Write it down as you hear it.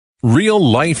Real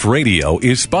Life Radio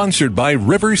is sponsored by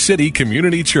River City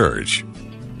Community Church.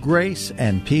 Grace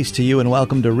and peace to you, and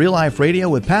welcome to Real Life Radio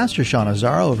with Pastor Sean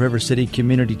Azzaro of River City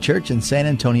Community Church in San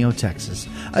Antonio, Texas.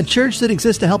 A church that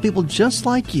exists to help people just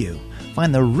like you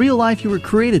find the real life you were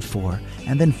created for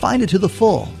and then find it to the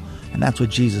full. And that's what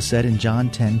Jesus said in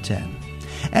John 10:10.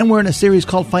 And we're in a series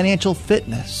called Financial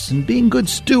Fitness and being good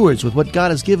stewards with what God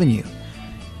has given you.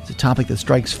 It's a topic that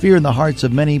strikes fear in the hearts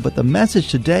of many, but the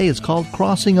message today is called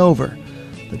Crossing Over.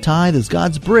 The tithe is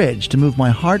God's bridge to move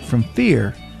my heart from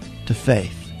fear to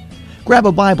faith. Grab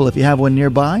a Bible if you have one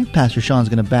nearby. Pastor Sean's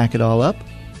going to back it all up.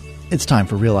 It's time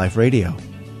for Real Life Radio.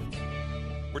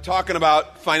 We're talking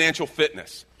about financial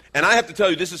fitness. And I have to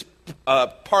tell you, this is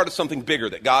part of something bigger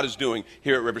that God is doing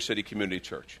here at River City Community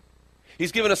Church.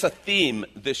 He's given us a theme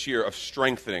this year of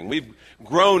strengthening. We've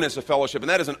grown as a fellowship, and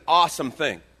that is an awesome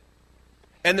thing.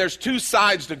 And there's two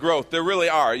sides to growth. There really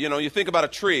are. You know, you think about a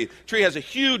tree. A tree has a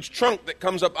huge trunk that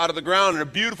comes up out of the ground and a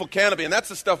beautiful canopy, and that's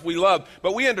the stuff we love.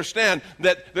 But we understand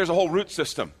that there's a whole root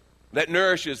system that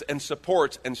nourishes and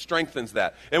supports and strengthens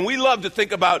that. And we love to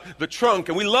think about the trunk,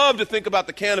 and we love to think about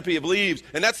the canopy of leaves,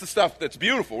 and that's the stuff that's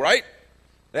beautiful, right?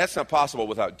 That's not possible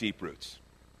without deep roots.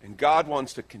 And God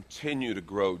wants to continue to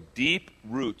grow deep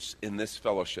roots in this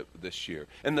fellowship this year.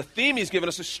 And the theme He's given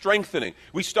us is strengthening.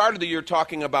 We started the year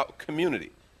talking about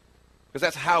community, because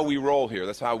that's how we roll here.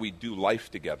 That's how we do life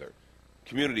together.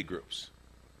 Community groups,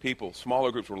 people,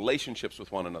 smaller groups, relationships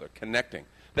with one another, connecting.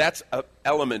 That's an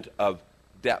element of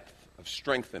depth, of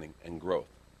strengthening and growth.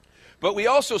 But we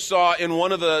also saw in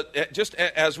one of the, just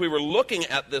as we were looking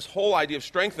at this whole idea of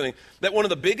strengthening, that one of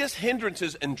the biggest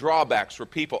hindrances and drawbacks for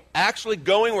people actually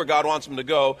going where God wants them to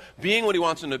go, being what He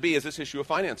wants them to be, is this issue of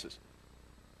finances.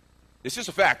 It's just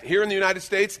a fact. Here in the United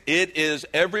States, it is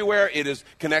everywhere. It is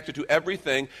connected to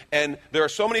everything. And there are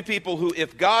so many people who,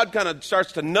 if God kind of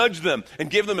starts to nudge them and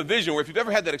give them a vision, where if you've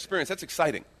ever had that experience, that's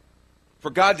exciting. For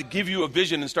God to give you a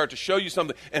vision and start to show you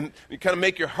something and kind of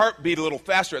make your heart beat a little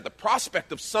faster at the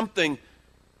prospect of something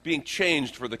being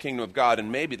changed for the kingdom of God,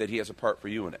 and maybe that He has a part for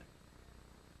you in it.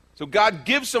 So God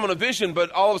gives someone a vision, but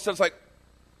all of a sudden it's like,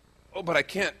 oh, but I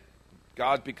can't,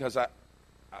 God, because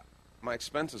my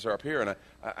expenses are up here, and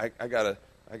I gotta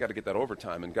get that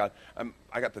overtime, and God,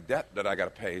 I got the debt that I got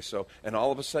to pay. So, and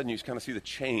all of a sudden you kind of see the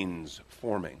chains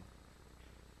forming,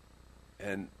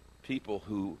 and people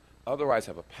who otherwise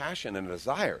have a passion and a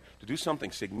desire to do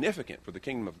something significant for the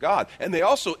kingdom of God. And they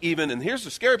also even, and here's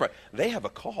the scary part, they have a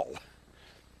call.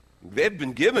 They've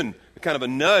been given kind of a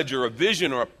nudge or a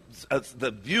vision or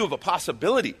the view of a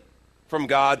possibility from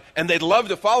God, and they'd love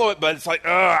to follow it, but it's like,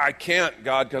 I can't,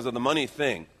 God, because of the money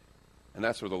thing. And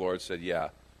that's where the Lord said, yeah,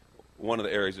 one of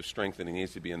the areas of strengthening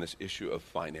needs to be in this issue of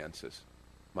finances.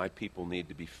 My people need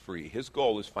to be free. His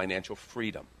goal is financial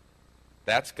freedom.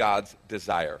 That's God's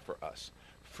desire for us.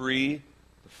 Free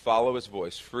to follow His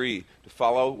voice, free to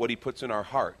follow what He puts in our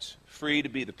hearts, free to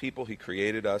be the people He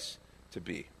created us to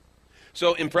be.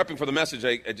 So in prepping for the message,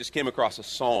 I just came across a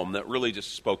psalm that really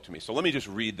just spoke to me. So let me just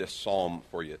read this psalm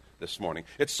for you this morning.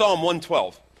 It's Psalm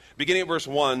 112. Beginning at verse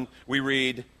 1, we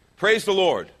read, "Praise the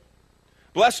Lord.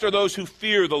 Blessed are those who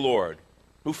fear the Lord,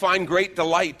 who find great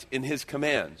delight in His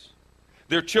commands.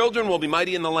 Their children will be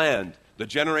mighty in the land. The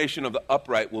generation of the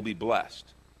upright will be blessed.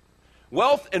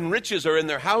 Wealth and riches are in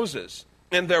their houses,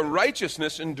 and their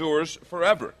righteousness endures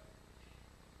forever.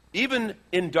 Even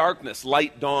in darkness,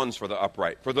 light dawns for the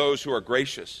upright, for those who are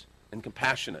gracious and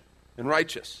compassionate and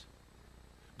righteous.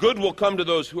 Good will come to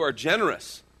those who are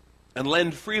generous and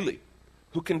lend freely,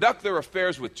 who conduct their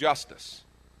affairs with justice.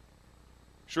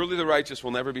 Surely the righteous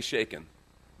will never be shaken.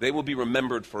 They will be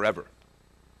remembered forever.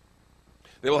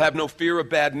 They will have no fear of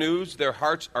bad news. Their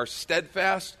hearts are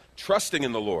steadfast, trusting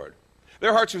in the Lord.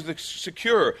 Their hearts are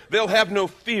secure. They'll have no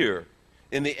fear.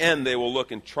 In the end, they will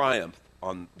look in triumph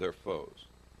on their foes.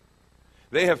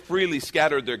 They have freely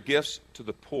scattered their gifts to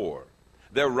the poor.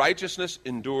 Their righteousness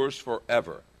endures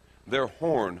forever. Their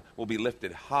horn will be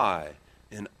lifted high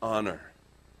in honor."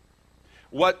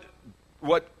 What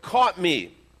caught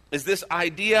me is this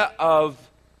idea of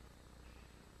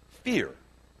fear,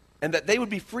 and that they would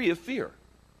be free of fear.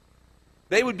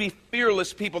 They would be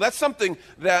fearless people. That's something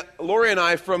that Lori and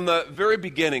I, from the very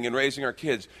beginning in raising our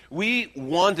kids, we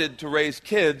wanted to raise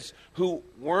kids who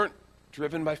weren't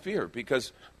driven by fear.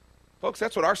 Because, folks,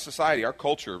 that's what our society, our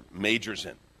culture majors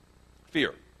in.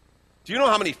 Fear. Do you know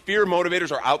how many fear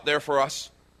motivators are out there for us?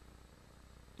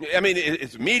 I mean,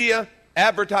 it's media,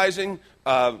 advertising,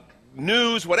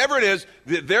 news, whatever it is,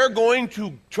 they're going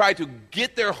to try to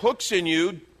get their hooks in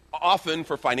you, often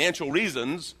for financial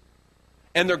reasons,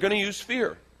 and they're going to use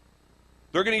fear.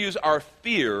 They're going to use our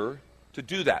fear to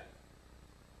do that.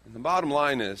 And the bottom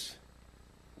line is,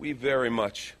 we very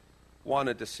much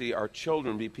wanted to see our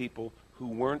children be people who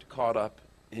weren't caught up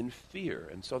in fear.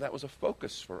 And so that was a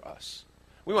focus for us.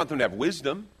 We want them to have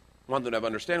wisdom. We want them to have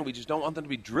understanding. We just don't want them to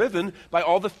be driven by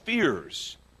all the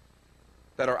fears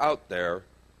that are out there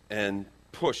and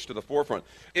pushed to the forefront.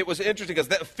 It was interesting because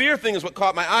that fear thing is what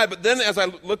caught my eye, but then as I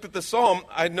looked at the psalm,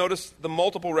 I noticed the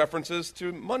multiple references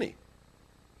to money.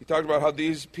 He talked about how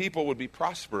these people would be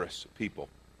prosperous people.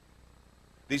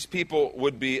 These people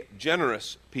would be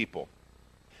generous people.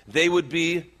 They would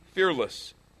be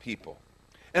fearless people.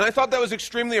 And I thought that was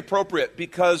extremely appropriate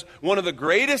because one of the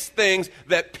greatest things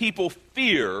that people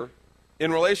fear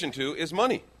in relation to is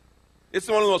money. It's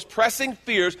one of the most pressing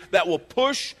fears that will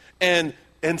push and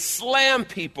slam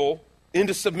people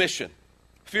into submission.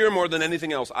 Fear more than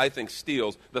anything else, I think,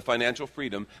 steals the financial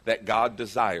freedom that God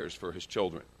desires for his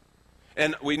children.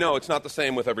 And we know it's not the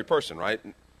same with every person, right?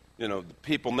 You know, the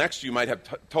people next to you might have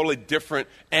totally different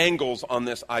angles on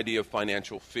this idea of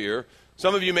financial fear.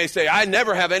 Some of you may say, I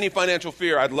never have any financial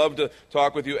fear. I'd love to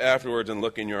talk with you afterwards and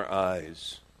look in your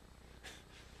eyes.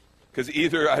 Because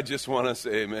either I just want to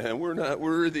say, man, we're not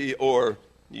worthy, or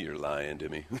you're lying to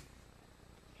me.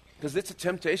 Because it's a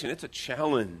temptation. It's a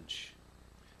challenge.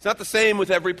 It's not the same with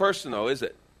every person, though, is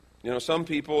it? You know, some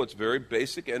people, it's very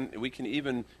basic, and we can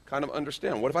even kind of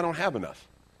understand. What if I don't have enough?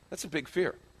 That's a big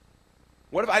fear.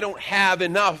 What if I don't have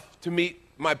enough to meet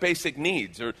my basic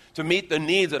needs, or to meet the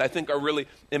needs that I think are really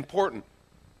important?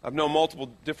 I've known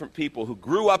multiple different people who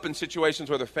grew up in situations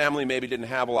where their family maybe didn't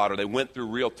have a lot, or they went through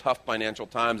real tough financial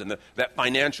times, and that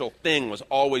financial thing was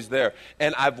always there.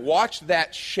 And I've watched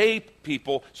that shape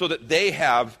people so that they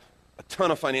have a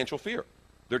ton of financial fear.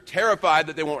 They're terrified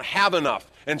that they won't have enough,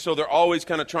 and so they're always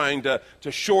kind of trying to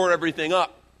shore everything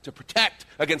up, to protect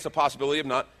against the possibility of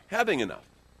not having enough.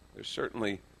 There's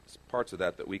certainly parts of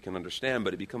that we can understand,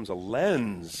 but it becomes a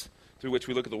lens through which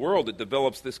we look at the world. It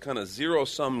develops this kind of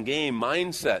zero-sum game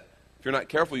mindset. If you're not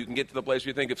careful, you can get to the place where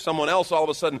you think if someone else all of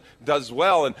a sudden does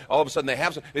well and all of a sudden they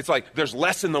have something, it's like there's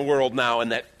less in the world now,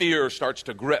 and that fear starts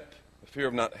to grip, the fear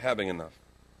of not having enough.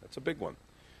 That's a big one.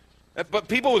 But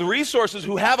people with resources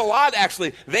who have a lot,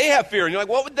 actually, they have fear. And you're like,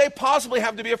 what would they possibly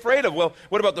have to be afraid of? Well,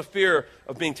 what about the fear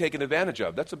of being taken advantage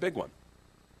of? That's a big one.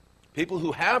 People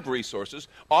who have resources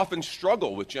often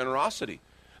struggle with generosity.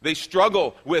 They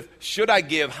struggle with, should I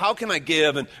give? How can I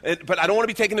give? But I don't want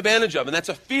to be taken advantage of. And that's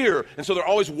a fear. And so they're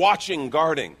always watching,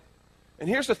 guarding. And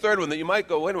here's the third one that you might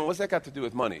go, wait a minute, what's that got to do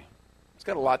with money? It's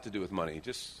got a lot to do with money.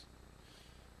 Just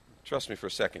trust me for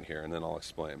a second here, and then I'll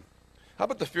explain. How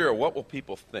about the fear of what will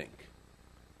people think?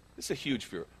 This is a huge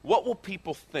fear. What will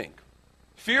people think?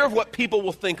 Fear of what people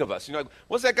will think of us. You know,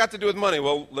 what's that got to do with money?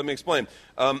 Well, let me explain.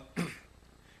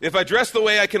 If I dress the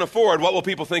way I can afford, what will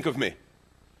people think of me?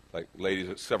 Like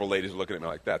several ladies are looking at me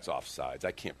like, that's offsides.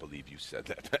 I can't believe you said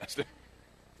that, Pastor.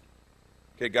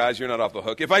 Okay, guys, you're not off the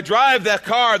hook. If I drive that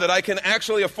car that I can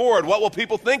actually afford, what will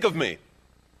people think of me?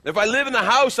 If I live in the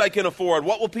house I can afford,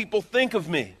 what will people think of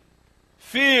me?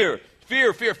 Fear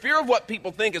of what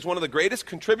people think is one of the greatest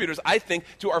contributors, I think,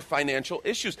 to our financial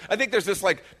issues. I think there's this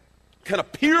like kind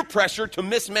of peer pressure to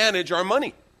mismanage our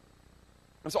money.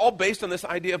 It's all based on this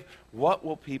idea of what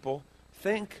will people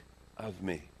think of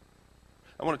me?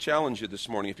 I want to challenge you this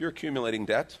morning. If you're accumulating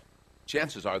debt,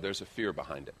 chances are there's a fear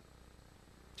behind it.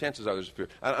 Chances are there's a fear.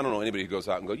 I don't know anybody who goes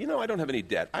out and goes, you know, I don't have any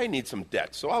debt. I need some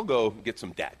debt, so I'll go get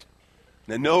some debt.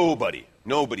 Now,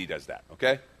 nobody does that,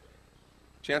 okay?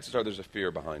 Chances are there's a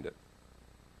fear behind it.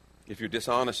 If you're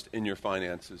dishonest in your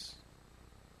finances,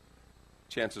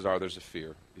 chances are there's a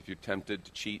fear. If you're tempted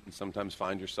to cheat and sometimes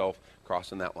find yourself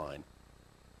crossing that line,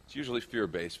 it's usually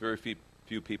fear-based. Very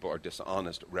few people are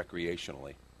dishonest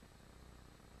recreationally.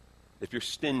 If you're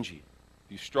stingy,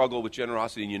 if you struggle with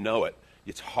generosity and you know it,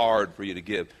 it's hard for you to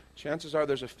give, chances are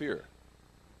there's a fear.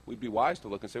 We'd be wise to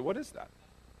look and say, what is that?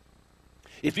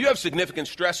 If you have significant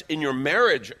stress in your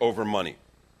marriage over money,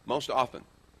 most often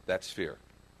that's fear.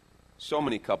 So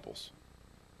many couples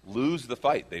lose the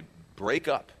fight. They break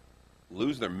up,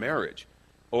 lose their marriage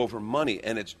over money,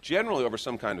 and it's generally over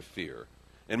some kind of fear.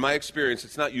 In my experience,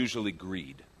 it's not usually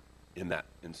greed in that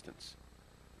instance,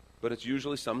 but it's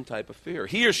usually some type of fear.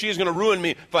 He or she is going to ruin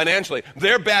me financially.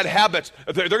 Their bad habits,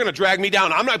 they're going to drag me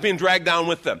down. I'm not being dragged down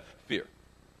with them. Fear.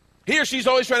 He or she's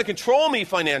always trying to control me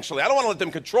financially. I don't want to let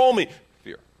them control me.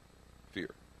 Fear.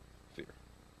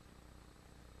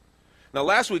 Now,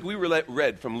 last week we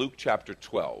read from Luke chapter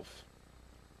 12.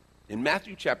 In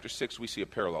Matthew chapter 6, we see a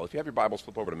parallel. If you have your Bibles,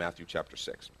 flip over to Matthew chapter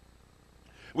 6.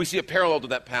 We see a parallel to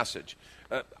that passage.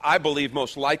 I believe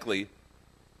most likely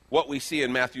what we see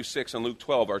in Matthew 6 and Luke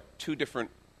 12 are two different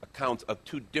accounts of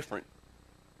two different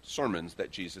sermons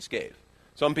that Jesus gave.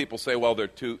 Some people say, well, they're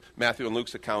two, Matthew and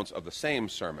Luke's accounts of the same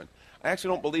sermon. I actually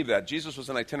don't believe that. Jesus was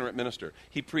an itinerant minister.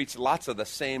 He preached lots of the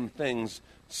same things,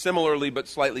 similarly but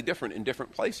slightly different in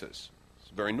different places. It's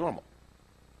very normal.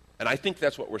 And I think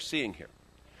that's what we're seeing here.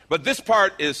 But this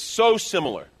part is so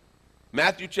similar.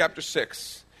 Matthew chapter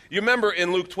 6. You remember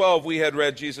in Luke 12 we had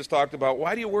read, Jesus talked about,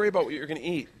 why do you worry about what you're going to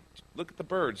eat? Look at the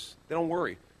birds. They don't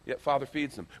worry, yet Father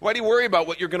feeds them. Why do you worry about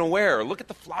what you're going to wear? Look at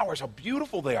the flowers, how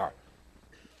beautiful they are.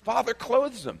 Father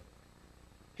clothes them.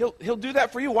 He'll do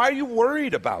that for you. Why are you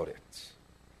worried about it?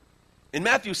 In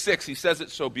Matthew 6, he says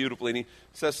it so beautifully, and he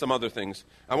says some other things.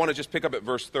 I want to just pick up at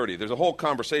verse 30. There's a whole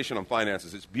conversation on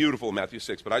finances. It's beautiful in Matthew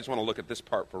 6, but I just want to look at this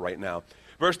part for right now.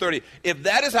 Verse 30, if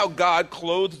that is how God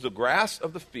clothes the grass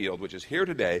of the field, which is here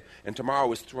today, and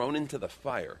tomorrow is thrown into the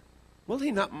fire, will he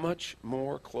not much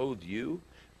more clothe you?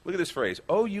 Look at this phrase,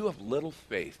 oh, you of little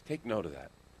faith. Take note of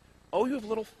that. Oh, you have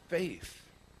little faith.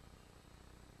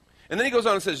 And then he goes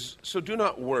on and says, so do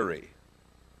not worry,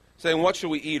 saying, what shall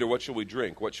we eat or what shall we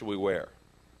drink? What shall we wear?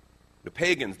 The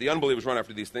pagans, the unbelievers run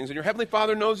after these things, and your heavenly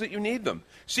Father knows that you need them.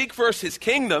 Seek first his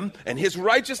kingdom and his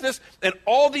righteousness, and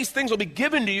all these things will be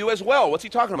given to you as well. What's he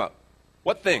talking about?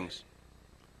 What things?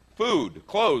 Food,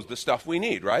 clothes, the stuff we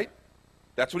need, right?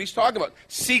 That's what he's talking about.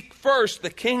 Seek first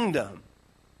the kingdom.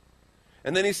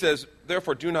 And then he says,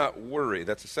 therefore do not worry.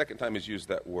 That's the second time he's used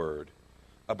that word,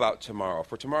 about tomorrow.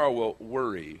 For tomorrow will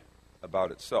worry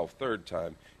about itself. Third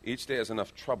time, each day has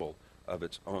enough trouble of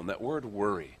its own. That word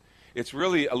worry, it's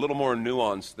really a little more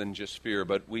nuanced than just fear,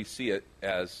 but we see it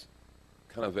as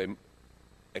kind of a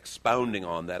expounding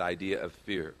on that idea of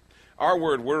fear. Our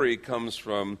word worry comes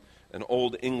from an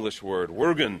old English word,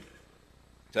 würgen.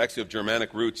 It's actually of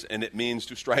Germanic roots, and it means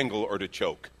to strangle or to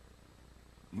choke.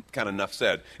 Kind of enough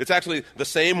said. It's actually the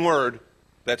same word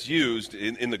that's used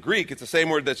in the Greek. It's the same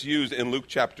word that's used in Luke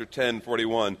chapter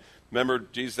 10:41. Remember,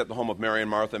 Jesus at the home of Mary and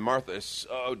Martha is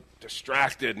so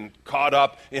distracted and caught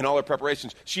up in all her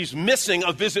preparations. She's missing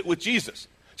a visit with Jesus.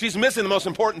 She's missing the most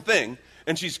important thing,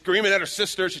 and she's screaming at her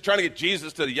sister. She's trying to get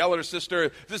Jesus to yell at her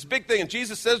sister. This big thing, and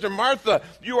Jesus says to her, Martha,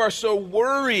 you are so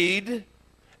worried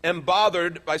and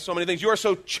bothered by so many things. You are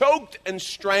so choked and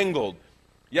strangled.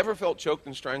 You ever felt choked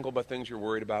and strangled by things you're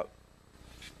worried about?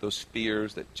 Those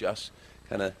fears that just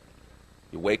kind of,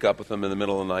 you wake up with them in the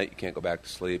middle of the night, you can't go back to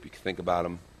sleep, you can think about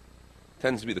them.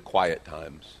 Tends to be the quiet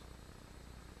times.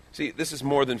 See, this is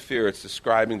more than fear. It's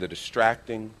describing the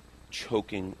distracting,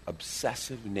 choking,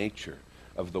 obsessive nature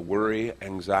of the worry,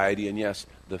 anxiety, and yes,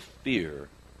 the fear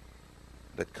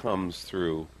that comes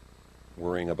through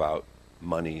worrying about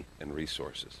money and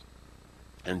resources.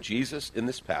 And Jesus, in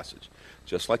this passage,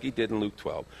 just like he did in Luke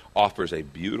 12, offers a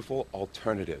beautiful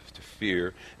alternative to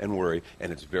fear and worry,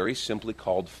 and it's very simply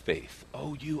called faith.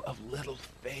 Oh, you of little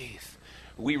faith.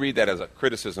 We read that as a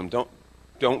criticism. Don't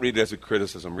read it as a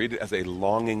criticism. Read it as a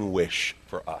longing wish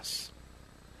for us.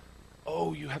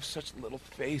 Oh, you have such little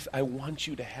faith. I want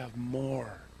you to have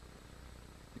more.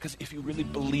 Because if you really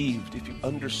believed, if you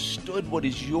understood what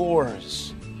is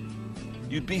yours,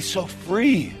 you'd be so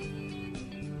free.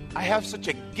 I have such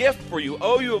a gift for you.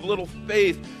 Oh, you have little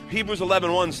faith. Hebrews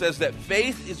 11:1 says that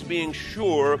faith is being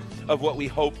sure of what we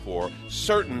hope for,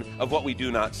 certain of what we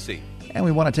do not see. And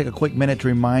we want to take a quick minute to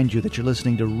remind you that you're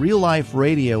listening to Real Life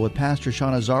Radio with Pastor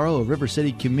Sean Azzaro of River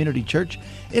City Community Church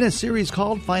in a series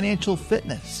called Financial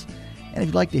Fitness. And if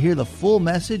you'd like to hear the full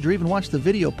message or even watch the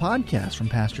video podcast from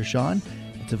Pastor Sean,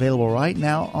 it's available right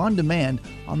now on demand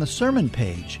on the sermon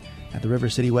page at the River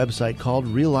City website called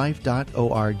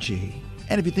reallife.org.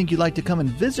 And if you think you'd like to come and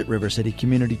visit River City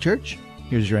Community Church,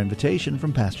 here's your invitation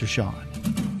from Pastor Sean.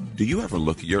 Do you ever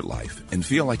look at your life and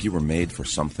feel like you were made for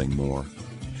something more?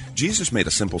 Jesus made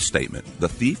a simple statement. The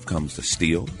thief comes to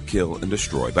steal, kill, and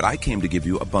destroy, but I came to give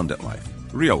you abundant life,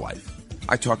 real life.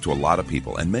 I talk to a lot of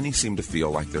people, and many seem to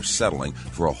feel like they're settling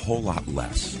for a whole lot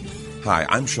less. Hi,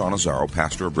 I'm Sean Azzaro,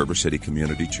 pastor of River City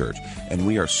Community Church, and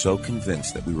we are so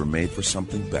convinced that we were made for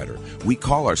something better. We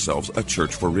call ourselves a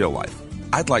church for real life.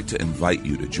 I'd like to invite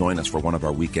you to join us for one of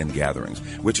our weekend gatherings,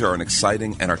 which are an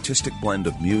exciting and artistic blend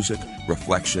of music,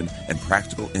 reflection, and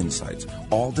practical insights,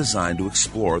 all designed to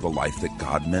explore the life that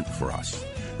God meant for us.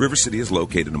 River City is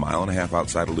located 1.5 miles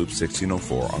outside of Loop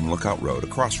 1604 on Lookout Road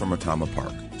across from Retama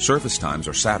Park. Service times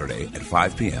are Saturday at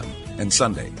 5 p.m. and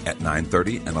Sunday at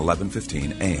 9:30 and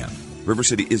 11:15 a.m. River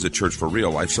City is a church for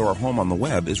real life, so our home on the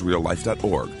web is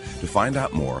reallife.org. To find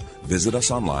out more, visit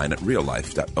us online at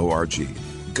reallife.org.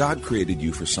 God created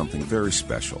you for something very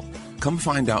special. Come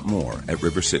find out more at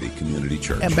River City Community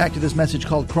Church. And back to this message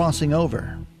called Crossing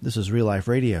Over. This is Real Life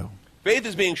Radio. Faith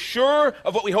is being sure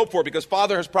of what we hope for because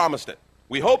Father has promised it.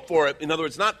 We hope for it. In other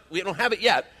words, we don't have it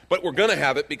yet, but we're going to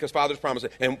have it because Father's promised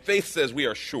it. And faith says we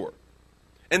are sure.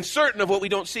 And certain of what we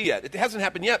don't see yet. It hasn't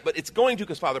happened yet, but it's going to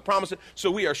because Father promised it.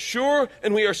 So we are sure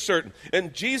and we are certain.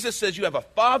 And Jesus says you have a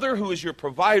Father who is your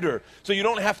provider. So you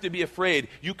don't have to be afraid.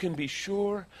 You can be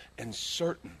sure and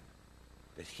certain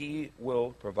that he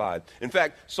will provide. In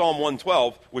fact, Psalm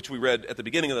 112, which we read at the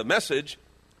beginning of the message,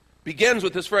 begins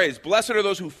with this phrase, blessed are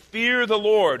those who fear the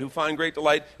Lord, who find great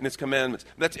delight in his commandments.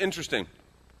 That's interesting.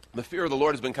 The fear of the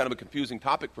Lord has been kind of a confusing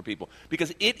topic for people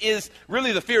because it is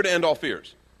really the fear to end all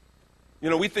fears. You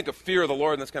know, we think of fear of the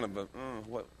Lord, and that's kind of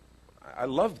what? I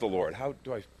love the Lord. How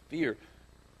do I fear?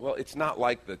 Well, it's not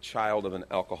like the child of an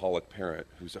alcoholic parent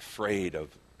who's afraid of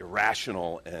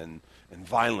irrational and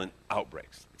violent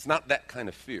outbreaks. It's not that kind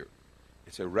of fear.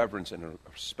 It's a reverence and a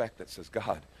respect that says,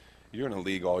 God, you're in a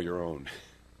league all your own.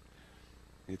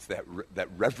 It's that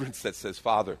reverence that says,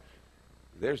 Father,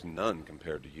 there's none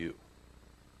compared to you.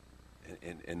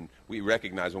 And we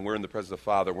recognize when we're in the presence of the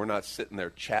Father, we're not sitting there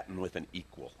chatting with an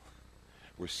equal.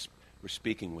 We're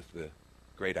speaking with the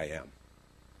great I am.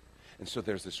 And so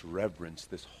there's this reverence,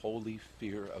 this holy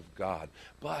fear of God.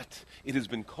 But it has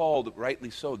been called, rightly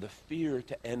so, the fear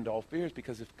to end all fears,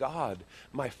 because if God,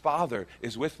 my Father,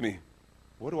 is with me,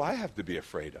 what do I have to be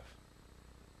afraid of?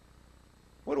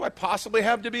 What do I possibly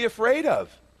have to be afraid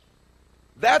of?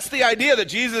 That's the idea that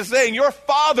Jesus is saying. Your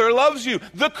Father loves you.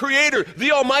 The Creator,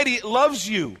 the Almighty, loves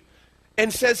you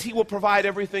and says he will provide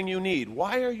everything you need.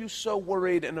 Why are you so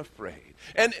worried and afraid?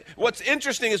 And what's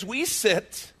interesting is we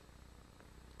sit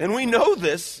and we know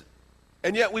this,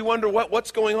 and yet we wonder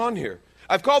what's going on here.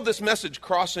 I've called this message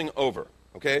Crossing Over,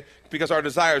 okay? Because our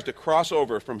desire is to cross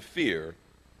over from fear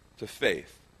to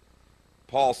faith.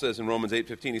 Paul says in Romans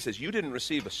 8:15, he says, you didn't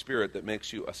receive a spirit that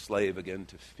makes you a slave again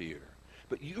to fear,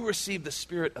 but you received the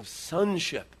spirit of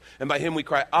sonship, and by him we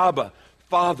cry, Abba,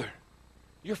 Father.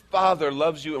 Your Father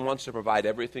loves you and wants to provide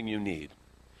everything you need.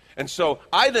 And so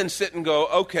I then sit and go,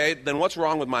 okay, then what's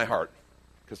wrong with my heart?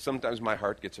 Because sometimes my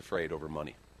heart gets afraid over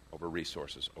money, over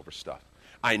resources, over stuff.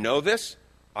 I know this.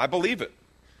 I believe it.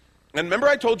 And remember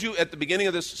I told you at the beginning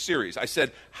of this series, I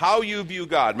said, how you view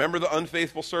God. Remember the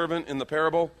unfaithful servant in the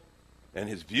parable? And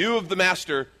his view of the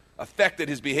master affected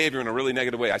his behavior in a really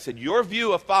negative way. I said, your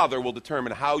view of Father will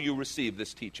determine how you receive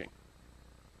this teaching.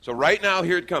 So right now,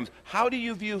 here it comes. How do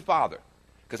you view Father?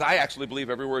 Because I actually believe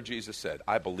every word Jesus said.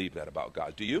 I believe that about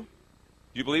God. Do you? Do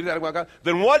you believe that about God?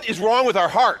 Then what is wrong with our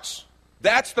hearts?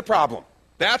 That's the problem.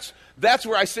 That's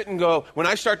where I sit and go, when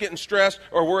I start getting stressed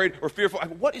or worried or fearful,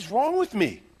 what is wrong with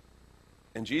me?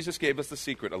 And Jesus gave us the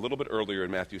secret a little bit earlier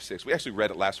in Matthew 6. We actually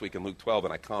read it last week in Luke 12,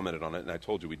 and I commented on it, and I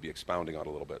told you we'd be expounding on it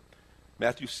a little bit.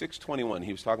 Matthew 6:21,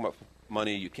 he was talking about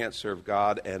money. You can't serve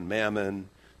God and mammon.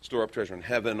 Store up treasure in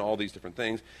heaven, all these different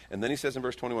things. And then he says in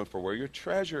verse 21, for where your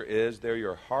treasure is, there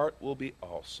your heart will be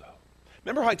also.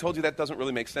 Remember how I told you that doesn't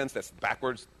really make sense? That's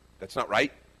backwards. That's not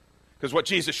right. Because what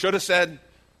Jesus should have said,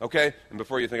 okay? And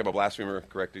before you think about blasphemer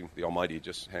correcting the Almighty,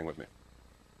 just hang with me.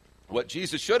 What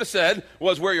Jesus should have said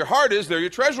was where your heart is, there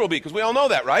your treasure will be. Because we all know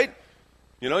that, right?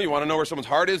 You know, you want to know where someone's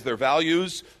heart is, their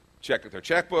values, check their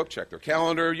checkbook, check their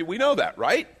calendar. We know that,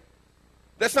 right?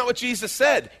 That's not what Jesus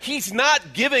said. He's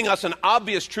not giving us an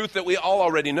obvious truth that we all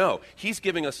already know. He's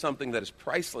giving us something that is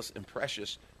priceless and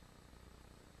precious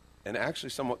and actually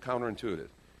somewhat counterintuitive.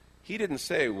 He didn't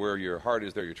say where your heart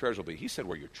is, there your treasure will be. He said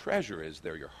where your treasure is,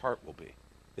 there your heart will be.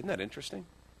 Isn't that interesting?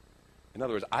 In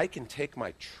other words, I can take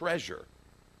my treasure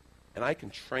and I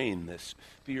can train this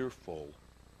fearful,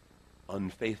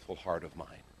 unfaithful heart of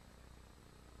mine.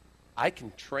 I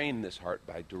can train this heart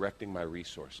by directing my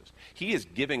resources. He is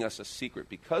giving us a secret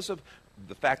because of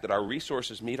the fact that our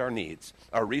resources meet our needs.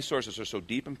 Our resources are so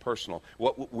deep and personal.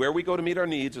 Where we go to meet our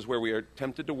needs is where we are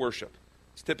tempted to worship.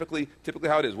 It's typically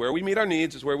how it is. Where we meet our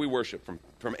needs is where we worship.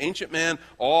 From ancient man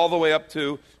all the way up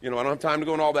to, I don't have time to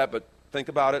go into all that, but think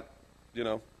about it,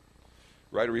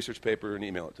 write a research paper and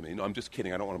email it to me. No, I'm just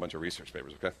kidding. I don't want a bunch of research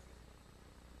papers, okay?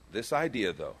 This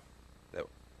idea, though, that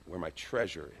where my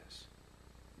treasure is,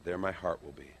 there my heart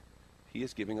will be. He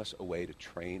is giving us a way to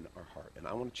train our heart. And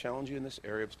I want to challenge you in this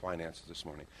area of finances this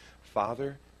morning.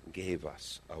 Father gave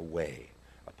us a way,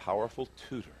 a powerful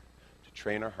tutor to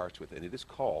train our hearts with, and it is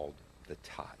called the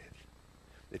tithe.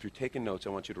 If you're taking notes,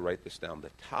 I want you to write this down. The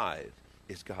tithe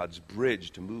is God's bridge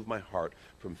to move my heart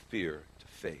from fear to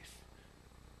faith.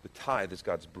 The tithe is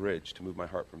God's bridge to move my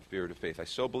heart from fear to faith. I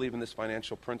so believe in this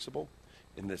financial principle,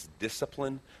 in this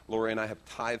discipline. Lori and I have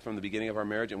tithed from the beginning of our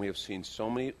marriage, and we have seen so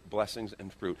many blessings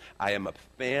and fruit. I am a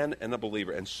fan and a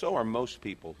believer, and so are most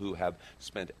people who have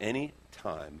spent any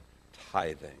time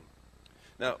tithing.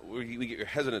 Now, we get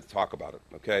hesitant to talk about it,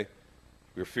 okay?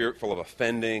 We're fearful of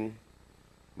offending.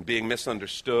 being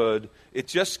misunderstood. It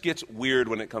just gets weird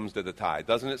when it comes to the tithe,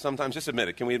 doesn't it sometimes? Just admit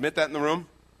it. Can we admit that in the room?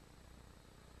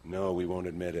 No, we won't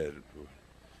admit it.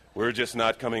 We're just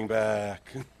not coming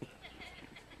back.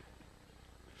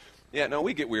 Yeah, no,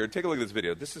 we get weird. Take a look at this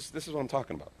video. This is what I'm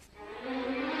talking about.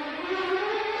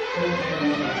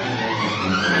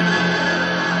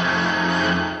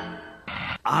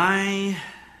 I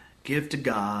give to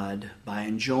God by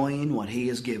enjoying what He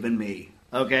has given me.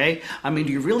 Okay? I mean,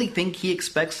 do you really think He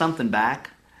expects something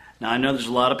back? Now, I know there's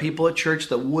a lot of people at church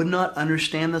that would not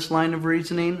understand this line of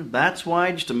reasoning. That's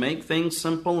why, just to make things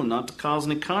simple and not to cause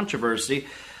any controversy,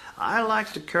 I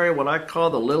like to carry what I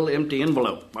call the little empty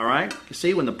envelope, all right? You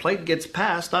see, when the plate gets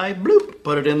passed, I bloop,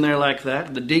 put it in there like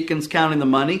that. The deacon's counting the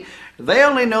money. They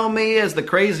only know me as the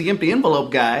crazy empty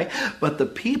envelope guy, but the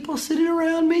people sitting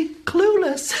around me,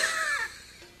 clueless.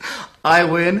 I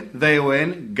win, they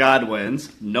win, God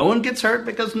wins. No one gets hurt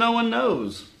because no one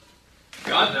knows.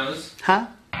 God knows. Huh?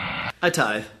 I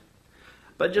tithe.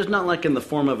 But just not like in the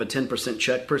form of a 10%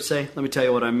 check per se. Let me tell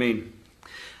you what I mean.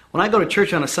 When I go to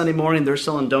church on a Sunday morning, they're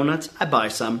selling donuts, I buy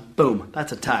some. Boom,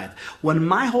 that's a tithe. When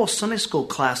my whole Sunday school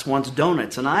class wants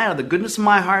donuts, and I, out of the goodness of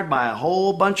my heart, buy a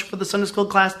whole bunch for the Sunday school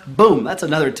class, boom, that's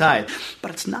another tithe.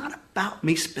 But it's not about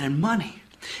me spending money.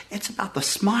 It's about the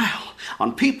smile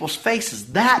on people's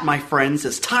faces. That, my friends,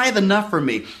 is tithe enough for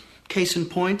me. Case in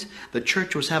point, the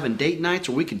church was having date nights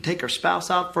where we could take our spouse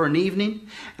out for an evening,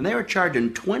 and they were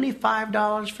charging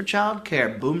 $25 for child care.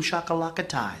 Boom shakalaka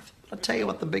tithe. I'll tell you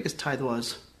what the biggest tithe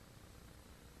was.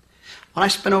 When I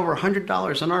spent over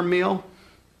 $100 on our meal,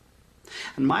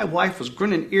 and my wife was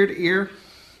grinning ear to ear,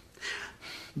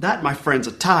 that, my friend's,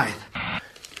 a tithe.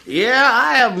 Yeah,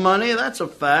 I have money, that's a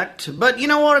fact. But you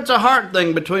know what? It's a heart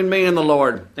thing between me and the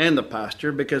Lord and the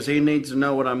pastor, because he needs to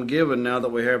know what I'm giving now that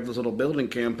we have this little building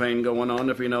campaign going on,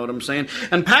 if you know what I'm saying.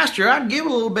 And pastor, I'd give a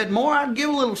little bit more. I'd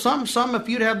give a little something if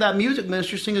you'd have that music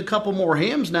minister sing a couple more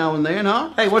hymns now and then,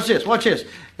 huh? Hey, what's this? Watch this.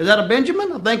 Is that a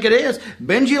Benjamin? I think it is.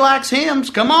 Benji likes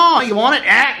hymns. Come on. You want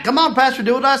it? Come on, pastor,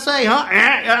 do what I say, huh?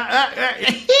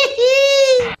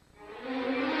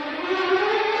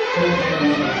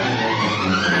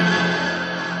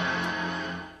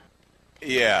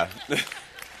 Yeah,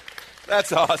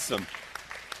 that's awesome.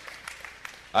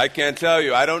 I can't tell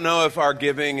you. I don't know if our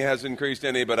giving has increased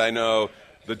any, but I know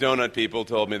the donut people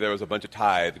told me there was a bunch of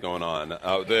tithe going on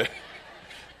out there.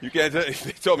 They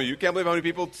told me, you can't believe how many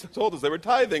people told us they were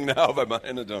tithing now by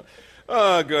buying a donut.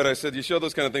 Oh, good. I said, you show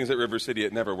those kind of things at River City,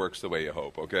 it never works the way you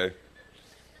hope, okay?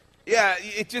 Yeah,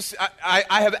 it just, I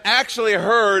have actually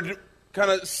heard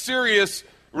kind of serious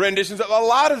renditions of a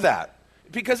lot of that.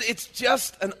 Because it's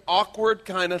just an awkward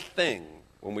kind of thing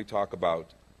when we talk about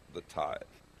the tithe.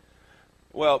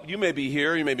 Well, you may be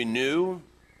here, you may be new,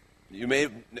 you may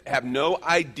have no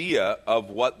idea of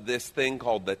what this thing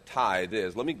called the tithe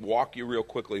is. Let me walk you real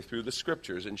quickly through the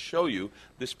scriptures and show you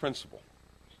this principle.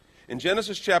 In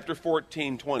Genesis chapter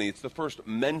 14:20, it's the first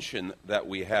mention that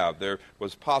we have. There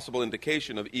was possible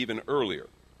indication of even earlier.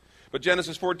 But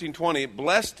Genesis 14:20,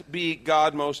 blessed be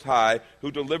God Most High, who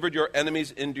delivered your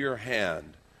enemies into your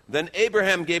hand. Then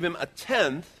Abraham gave him a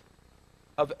tenth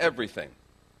of everything.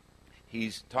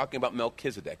 He's talking about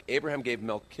Melchizedek. Abraham gave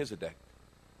Melchizedek,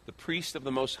 the priest of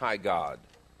the Most High God.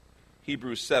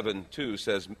 Hebrews 7:2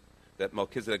 says that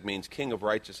Melchizedek means king of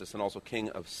righteousness and also king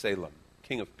of Salem,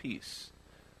 king of peace.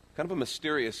 Kind of a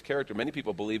mysterious character. Many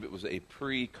people believe it was a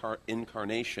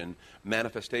pre-incarnation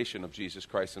manifestation of Jesus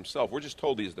Christ himself. We're just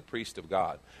told he is the priest of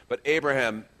God. But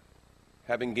Abraham,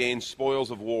 having gained spoils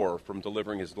of war from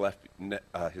delivering his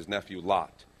nephew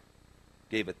Lot,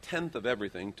 gave a tenth of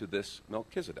everything to this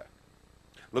Melchizedek.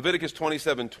 Leviticus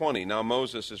 27:20. Now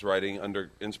Moses is writing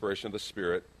under inspiration of the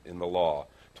Spirit in the law.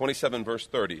 27 verse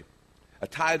 30. A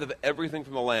tithe of everything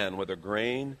from the land, whether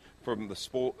grain from the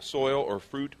soil or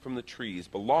fruit from the trees,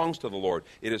 belongs to the Lord.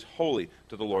 It is holy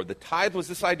to the Lord. The tithe was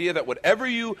this idea that whatever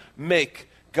you make,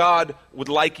 God would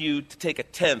like you to take a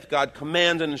tenth. God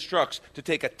commands and instructs to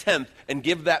take a tenth and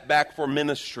give that back for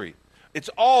ministry. It's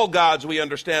all God's, we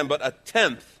understand, but a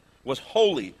tenth was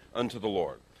holy unto the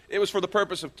Lord. It was for the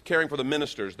purpose of caring for the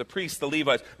ministers, the priests, the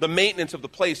Levites, the maintenance of the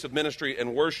place of ministry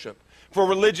and worship, for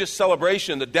religious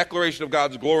celebration, the declaration of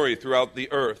God's glory throughout the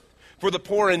earth, for the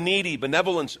poor and needy,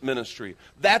 benevolence ministry.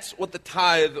 That's what the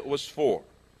tithe was for.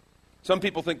 Some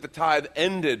people think the tithe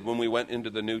ended when we went into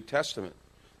the New Testament.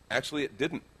 Actually, it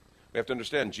didn't. We have to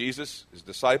understand, Jesus, his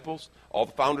disciples, all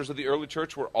the founders of the early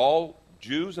church were all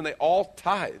Jews, and they all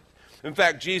tithed. In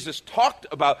fact, Jesus talked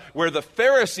about where the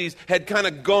Pharisees had kind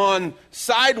of gone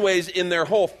sideways in their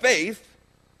whole faith.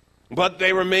 But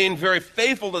they remain very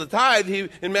faithful to the tithe.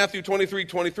 In Matthew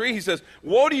 23:23, he says,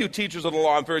 "Woe to you, teachers of the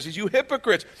law and Pharisees, you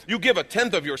hypocrites! You give a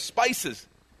tenth of your spices,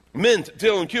 mint,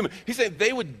 dill, and cumin." He said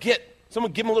they would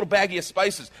someone give them a little baggie of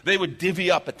spices. They would divvy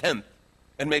up a tenth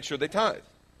and make sure they tithe.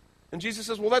 And Jesus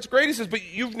says, well, that's great. He says, but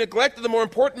you've neglected the more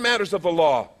important matters of the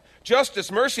law.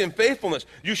 Justice, mercy, and faithfulness.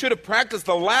 You should have practiced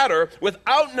the latter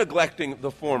without neglecting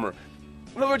the former.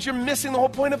 In other words, you're missing the whole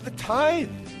point of the tithe.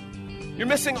 You're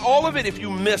missing all of it if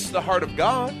you miss the heart of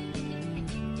God.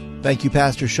 Thank you,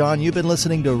 Pastor Sean. You've been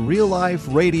listening to Real Life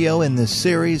Radio in this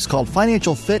series called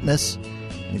Financial Fitness.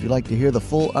 And if you'd like to hear the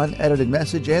full unedited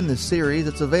message and this series,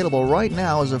 it's available right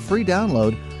now as a free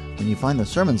download when you find the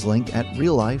sermons link at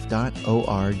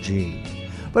reallife.org.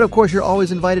 But of course, you're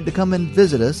always invited to come and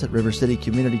visit us at River City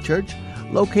Community Church,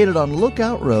 located on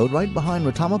Lookout Road right behind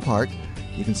Rotama Park.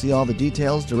 You can see all the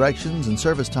details, directions, and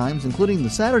service times, including the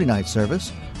Saturday night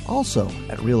service, also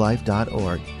at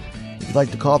reallife.org. If you'd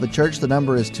like to call the church, the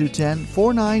number is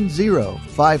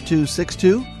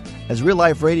 210-490-5262, as Real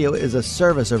Life Radio is a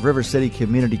service of River City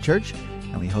Community Church,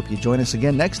 and we hope you join us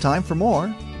again next time for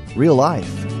more Real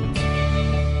Life.